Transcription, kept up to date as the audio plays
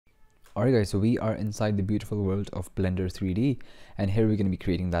Alright guys, so we are inside the beautiful world of Blender 3D, and here we're going to be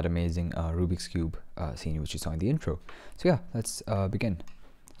creating that amazing Rubik's Cube scene which you saw in the intro. So yeah, let's begin.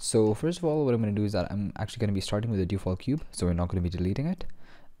 So first of all, what I'm going to do is that I'm actually going to be starting with the default cube, so we're not going to be deleting it.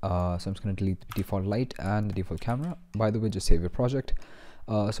 So I'm just going to delete the default light and the default camera. By the way, just save your project.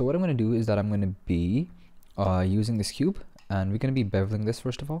 So what I'm going to do is that I'm going to be using this cube, and we're going to be beveling this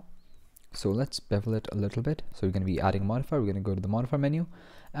first of all. So let's bevel it a little bit. So we're going to be adding a modifier. We're going to go to the modifier menu,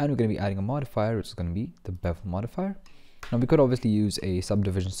 and we're going to be adding a modifier which is going to be the bevel modifier. Now we could obviously use a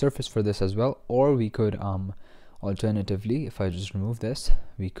subdivision surface for this as well, or we could alternatively, if I just remove this,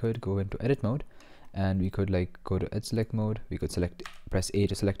 we could go into edit mode, and we could like go to edit select mode. We could press A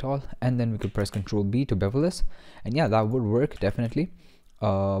to select all, and then we could press Control B to bevel this, and yeah, that would work definitely.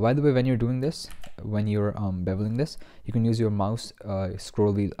 By the way, when you're doing this, when you're beveling this, you can use your mouse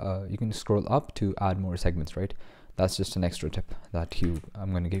scroll wheel. You can scroll up to add more segments, right? That's just an extra tip that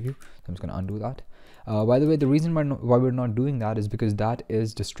I'm going to give you. So I'm just going to undo that. By the way, the reason why we're not doing that is because that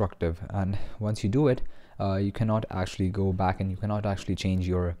is destructive, and once you do it, you cannot actually go back and you cannot actually change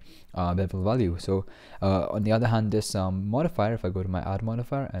your bevel value. So on the other hand, this modifier, if I go to my add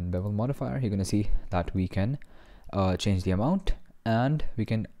modifier and bevel modifier, you're going to see that we can change the amount, and we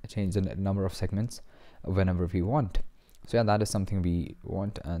can change the number of segments whenever we want. So yeah, that is something we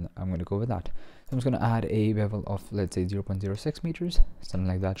want, and I'm going to go with that. So I'm just going to add a bevel of, let's say, 0.06 meters, something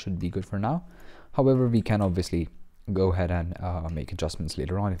like that should be good for now. However, we can obviously go ahead and make adjustments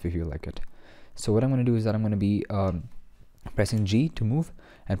later on if we feel like it. So what I'm going to do is that I'm going to be pressing G to move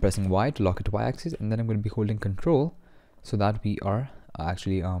and pressing Y to lock it to Y axis, and then I'm going to be holding Control so that we are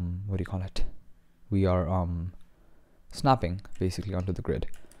actually what do you call it? We are snapping basically onto the grid,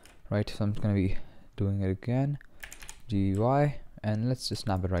 right? So I'm just going to be doing it again, GY, and let's just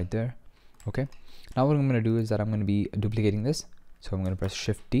snap it right there. Okay, now what I'm going to do is that I'm going to be duplicating this, so I'm going to press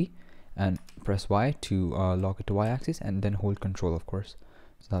Shift D and press Y to lock it to Y axis, and then hold Control, of course,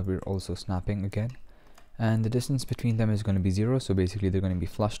 so that we're also snapping again, and the distance between them is going to be 0, so basically they're going to be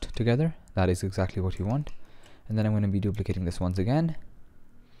flushed together. That is exactly what you want. And then I'm going to be duplicating this once again,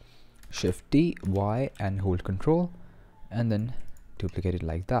 Shift D, Y, and hold Control, and then duplicate it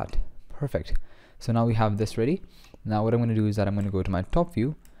like that. Perfect. So now we have this ready. Now what I'm going to do is that I'm going to go to my top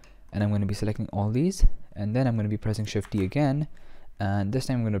view, and I'm going to be selecting all these, and then I'm going to be pressing Shift D again, and this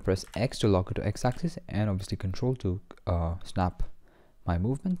time I'm going to press X to lock it to X axis, and obviously Control to snap my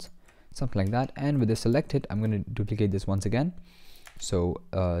movements, something like that. And with this selected, I'm going to duplicate this once again. So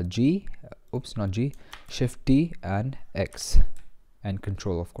Shift D and X and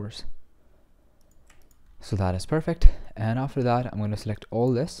Control, of course. So that is perfect. And after that, I'm going to select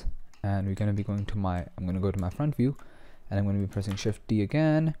all this, and we're going to be going to I'm going to go to my front view, and I'm going to be pressing Shift D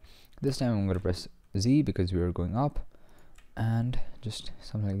again. This time I'm going to press Z because we are going up, and just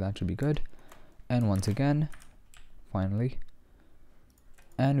something like that should be good. And once again, finally,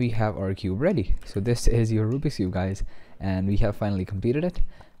 and we have our cube ready. So this is your Rubik's Cube, guys, and we have finally completed it.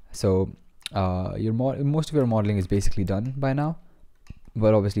 So most of your modeling is basically done by now,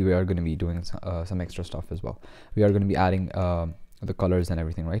 but obviously we are going to be doing some extra stuff as well. We are going to be adding the colors and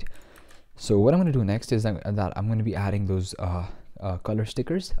everything, right? So what I'm going to do next is that I'm going to be adding those color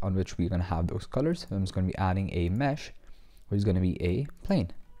stickers on which we're going to have those colors. So I'm just going to be adding a mesh, which is going to be a plane.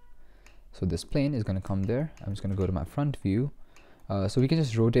 So this plane is going to come there. I'm just going to go to my front view. So we can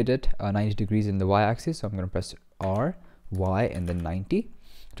just rotate it 90 degrees in the Y axis. So I'm going to press R, Y, and then 90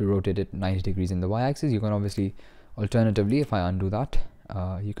 to rotate it 90 degrees in the Y axis. You can obviously, alternatively, if I undo that,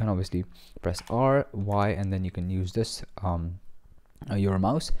 you can obviously press R, Y, and then you can use this your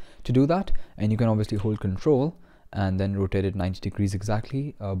mouse to do that, and you can obviously hold Control and then rotate it 90 degrees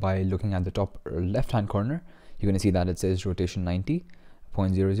exactly by looking at the top left hand corner. You're going to see that it says rotation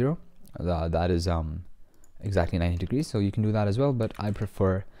 90.00. That is exactly 90 degrees, so you can do that as well, but I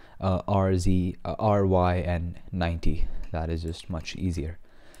prefer R, Y, and 90. That is just much easier.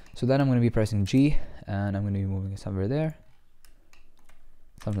 So then I'm going to be pressing G, and I'm going to be moving it somewhere there,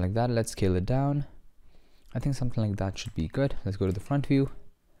 something like that. Let's scale it down. I think something like that should be good. Let's go to the front view,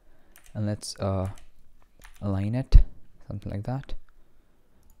 and let's align it, something like that.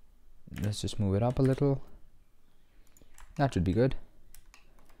 Let's just move it up a little. That should be good.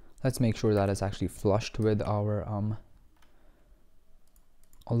 Let's make sure that it's actually flushed with our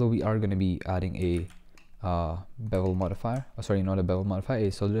although we are going to be adding a bevel modifier, sorry, not a bevel modifier,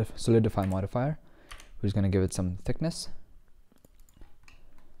 a solidify modifier, which is going to give it some thickness,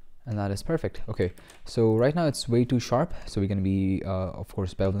 and that is perfect. Okay, so right now it's way too sharp, so we're going to be of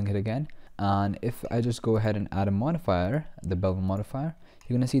course beveling it again. And if I just go ahead and add a modifier, the bevel modifier,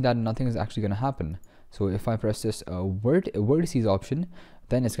 you're going to see that nothing is actually going to happen. So if I press this vertices option,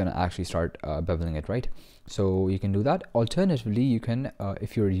 then it's going to actually start beveling it, right? So you can do that. Alternatively, you can,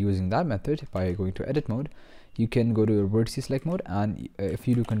 if you're using that method, by going to edit mode, you can go to your vertices select mode, and if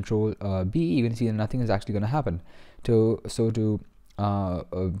you do control B, you can see that nothing is actually going to happen. To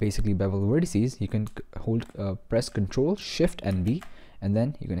basically bevel vertices, you can press Control Shift and B, and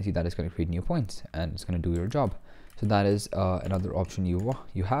then you're going to see that it's going to create new points and it's going to do your job. So that is another option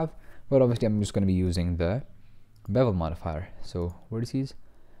you have, but obviously I'm just going to be using the bevel modifier. So vertices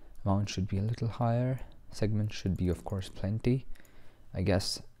amount should be a little higher, segment should be of course plenty. I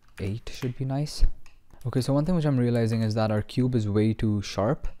guess 8 should be nice. Okay, so one thing which I'm realizing is that our cube is way too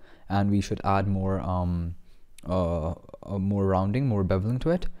sharp, and we should add more more rounding, more beveling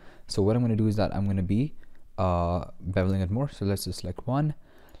to it. So what I'm going to do is that I'm going to be beveling it more. So let's just select 1.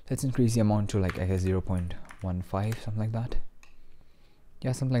 Let's increase the amount to, like, I guess 0.15, something like that.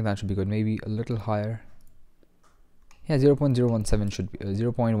 Yeah, something like that should be good. Maybe a little higher. Yeah, 0.017 should be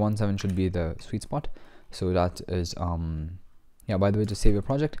 0.17 should be the sweet spot. So that is yeah, by the way, just save your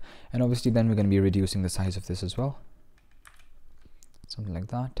project, and obviously then we're going to be reducing the size of this as well. Something like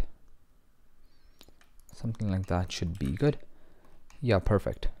that. Something like that should be good. Yeah,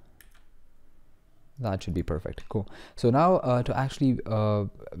 perfect. That should be perfect. Cool. So now to actually to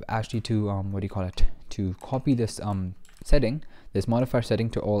what do you call it, to copy this setting, this modifier setting,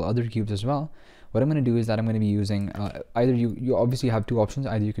 to all other cubes as well, what I'm going to do is that I'm going to be using either you obviously have two options.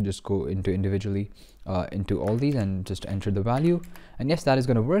 Either you can just go into individually into all these and just enter the value, and yes, that is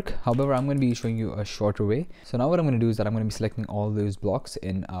going to work. However, I'm going to be showing you a shorter way. So now what I'm going to do is that I'm going to be selecting all those blocks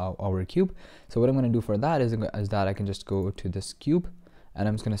in our cube. So what I'm going to do for that is that I can just go to this cube, and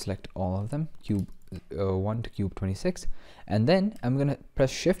I'm just going to select all of them, cube 1 to cube 26, and then I'm going to press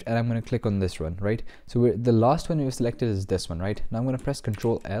shift and I'm going to click on this one, right? So the last one we've selected is this one, right? Now I'm going to press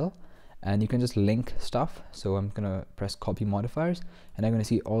Control L, and you can just link stuff. So I'm going to press copy modifiers, and I'm going to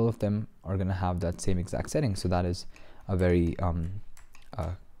see all of them are going to have that same exact setting. So that is a very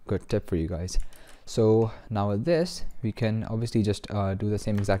good tip for you guys. So now with this, we can obviously just do the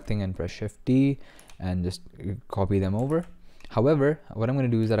same exact thing and press Shift D and just copy them over. However, what I'm going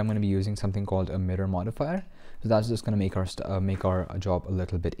to do is that I'm going to be using something called a mirror modifier. So that's just going to make our job a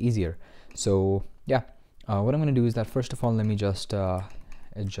little bit easier. So yeah, what I'm going to do is that first of all, let me just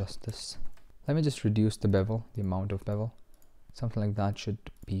adjust this. Let me just reduce the bevel, the amount of bevel. Something like that should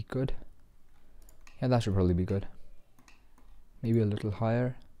be good. Yeah, that should probably be good. Maybe a little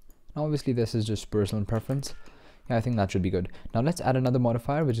higher. Now obviously this is just personal preference. Yeah, I think that should be good. Now let's add another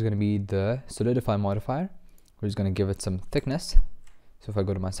modifier, which is going to be the solidify modifier. We're just going to give it some thickness. So if I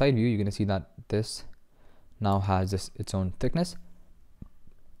go to my side view, you're going to see that this now has its own thickness.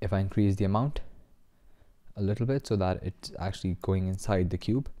 If I increase the amount a little bit so that it's actually going inside the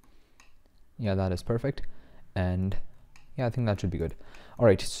cube, yeah, that is perfect. And yeah, I think that should be good. All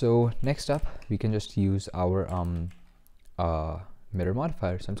right, so next up we can just use our mirror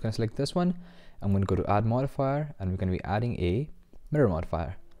modifier. So I'm just going to select this one. I'm going to go to add modifier, and we're going to be adding a mirror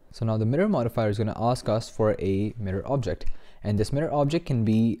modifier. So now the mirror modifier is going to ask us for a mirror object, and this mirror object can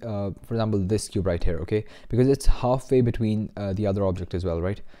be for example this cube right here, okay, because it's halfway between the other object as well,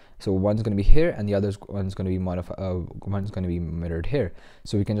 right? So one's going to be here and the other one's going to be one's going to be mirrored here.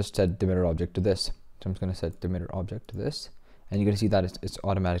 So we can just set the mirror object to this. So I'm just going to set the mirror object to this, and you're going to see that it's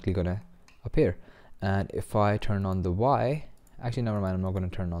automatically going to appear. And if I turn on the Y, actually never mind, I'm not going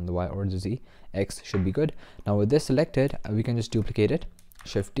to turn on the Y or the Z. X should be good. Now with this selected, we can just duplicate it,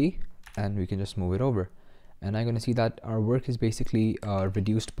 Shift D, and we can just move it over. And I'm going to see that our work is basically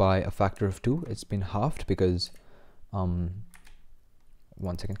reduced by a factor of 2. It's been halved because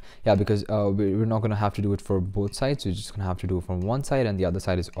one second, yeah, because we're not going to have to do it for both sides. We're just going to have to do it from one side, and the other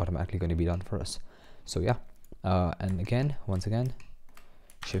side is automatically going to be done for us. So yeah, and again, once again,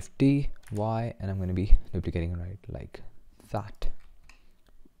 Shift D, Y, and I'm going to be duplicating right like that.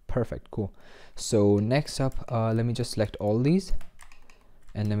 Perfect, cool. So next up, let me just select all these,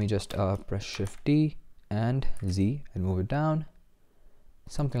 and let me just press Shift D and Z and move it down.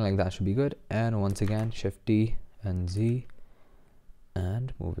 Something like that should be good. And once again, Shift D and Z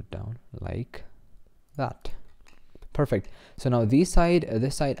and move it down like that. Perfect. So now this side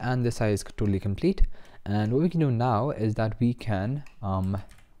and this side is totally complete. And what we can do now is that we can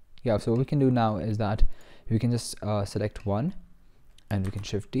yeah, so what we can do now is that we can just select one, and we can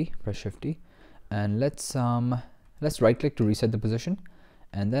Shift D, press Shift D, and let's right click to reset the position.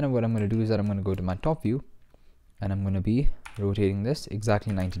 And then what I'm going to do is that I'm going to go to my top view, and I'm going to be rotating this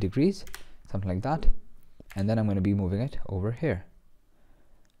exactly 90 degrees, something like that. And then I'm going to be moving it over here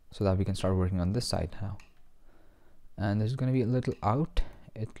so that we can start working on this side now. And this is going to be a little out.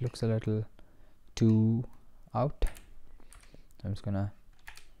 It looks a little 2 out. I'm just gonna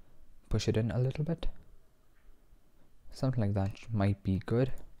push it in a little bit. Something like that might be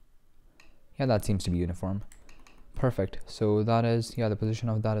good. Yeah, that seems to be uniform. Perfect. So that is, yeah, the position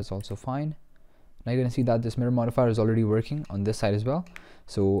of that is also fine. Now you're gonna see that this mirror modifier is already working on this side as well.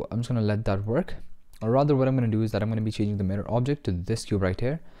 So I'm just gonna let that work. Or rather, what I'm gonna do is that I'm gonna be changing the mirror object to this cube right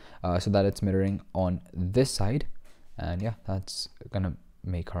here, so that it's mirroring on this side. And yeah, that's gonna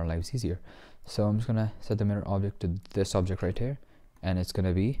make our lives easier. So I'm just gonna set the mirror object to this object right here, and it's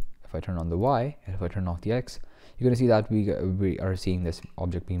gonna be, if I turn on the Y and if I turn off the X, you're gonna see that we are seeing this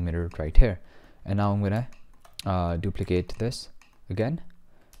object being mirrored right here. And now I'm gonna duplicate this again,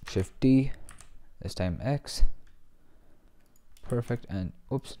 Shift D, this time X. Perfect. And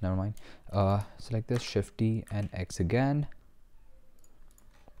oops, never mind. Select this, Shift D and X again.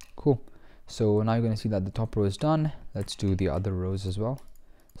 Cool. So now you're going to see that the top row is done. Let's do the other rows as well.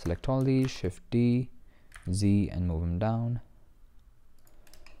 Select all these, Shift D, Z, and move them down.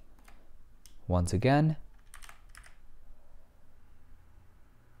 Once again.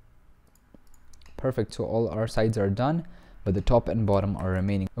 Perfect. So all our sides are done, but the top and bottom are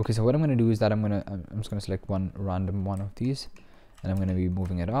remaining. Okay, so what I'm going to do is that I'm just going to select one random one of these, and I'm going to be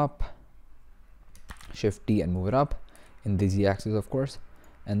moving it up. Shift D and move it up in the Z axis, of course.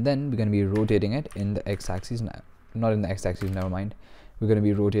 And then we're going to be rotating it in the X axis, not in the X axis, never mind. We're going to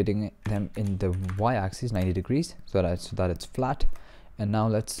be rotating them in the Y axis 90 degrees so that it's flat. And now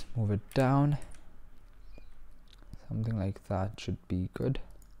let's move it down. Something like that should be good.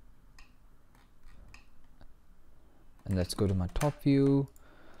 And let's go to my top view.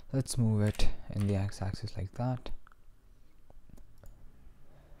 Let's move it in the X axis like that.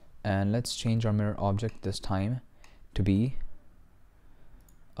 And let's change our mirror object this time to be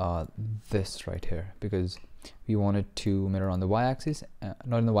this right here, because we want it to mirror on the Y axis,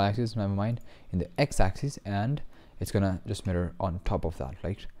 not in the Y axis, never mind, in the X axis, and it's gonna just mirror on top of that,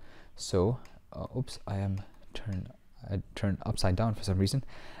 right? So oops, I turned upside down for some reason.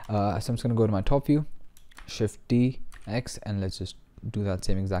 So I'm just gonna go to my top view, Shift D, X, and let's just do that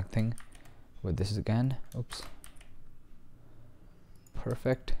same exact thing with this again. Oops.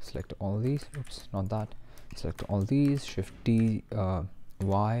 Perfect. Select all these. Oops, not that. Select all these, Shift D,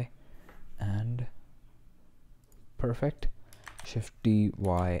 Y, and perfect. Shift D,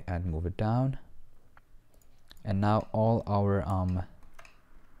 Y, and move it down. And now all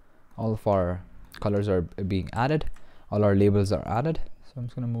of our colors are being added. All our labels are added. So I'm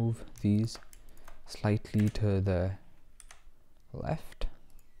just gonna move these slightly to the left,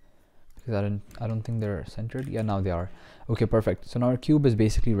 because I don't think they're centered. Yeah, now they are. Okay, perfect. So now our cube is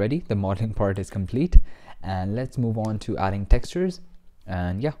basically ready. The modeling part is complete, and let's move on to adding textures.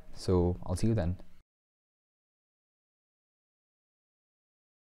 And yeah, so I'll see you then.